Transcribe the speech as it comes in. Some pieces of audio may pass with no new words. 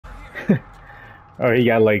Oh, he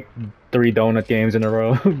got like 3 donut games in a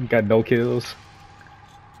row. Got no kills.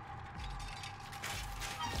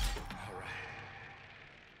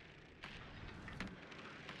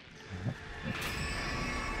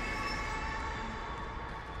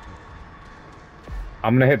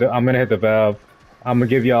 I'm gonna hit the valve. I'm gonna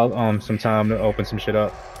give y'all some time to open some shit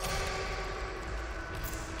up.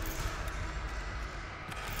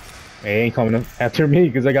 They ain't coming after me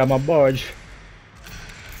because I got my barge.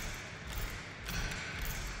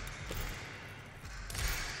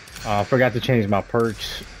 I forgot to change my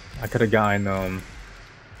perks. I could have gotten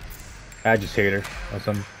agitator or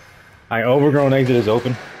something. Overgrown exit is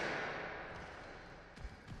open.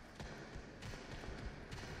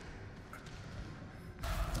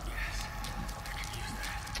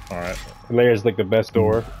 Alright. Lair's like the best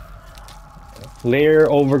door. Lair,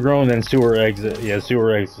 overgrown, and sewer exit. Yeah,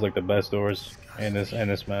 sewer exit is like the best doors in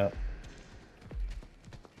this map.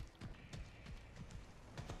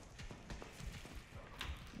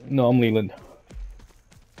 No, I'm Leland.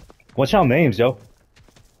 What's y'all names, yo?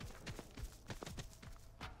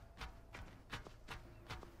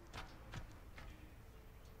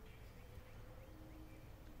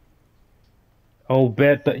 Oh,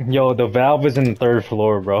 yo, the valve is in the 3rd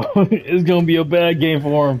floor, bro. It's gonna be a bad game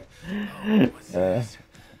for him.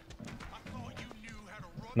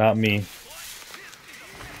 Not me.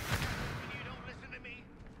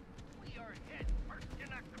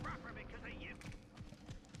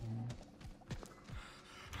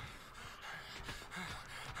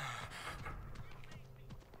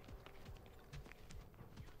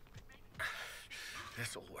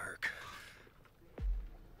 This'll work.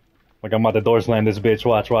 Like I'm about to door slam this bitch.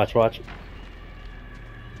 Watch, watch, watch.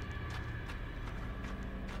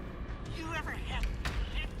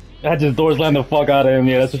 I just door slam the fuck out of him.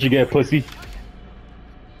 Yeah, that's what you get, pussy.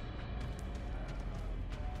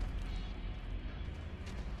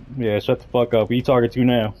 Yeah, shut the fuck up. Who you target to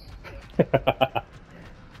now?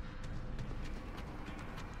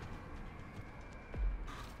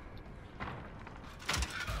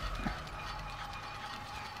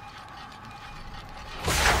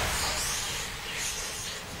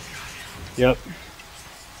 Yep.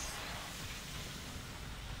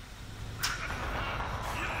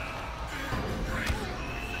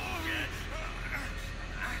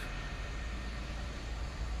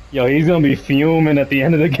 Yo, he's gonna be fuming at the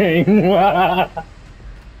end of the game.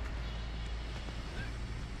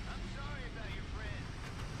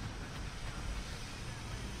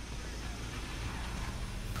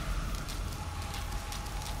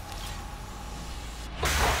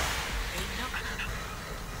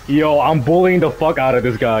 Yo, I'm bullying the fuck out of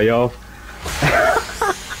this guy, yo.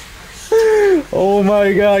 Oh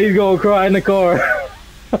my god, he's gonna cry in the car.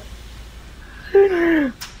 Please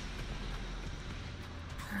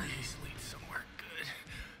lead somewhere good.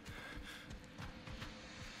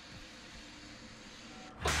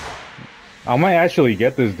 I might actually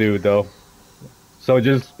get this dude though. So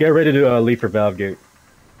just get ready to leave for Valve Gate.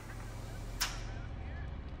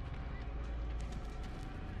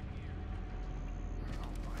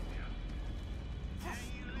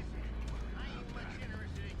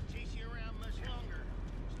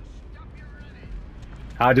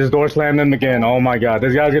 I just door slammed him again. Oh my god,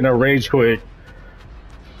 this guy's gonna rage quit.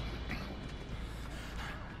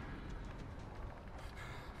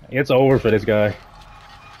 It's over for this guy.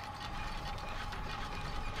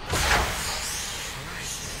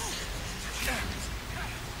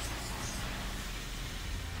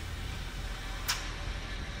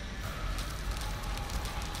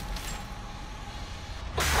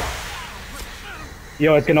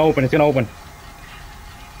 Yo, it's gonna open, it's gonna open.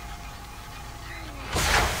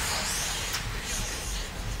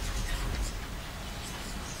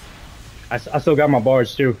 I still got my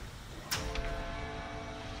bars too.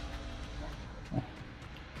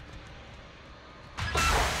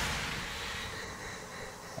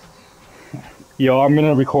 Yo, I'm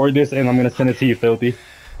gonna record this and I'm gonna send it to you, Filthy. They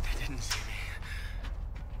didn't see me.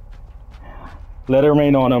 Let it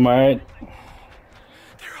rain on him, alright?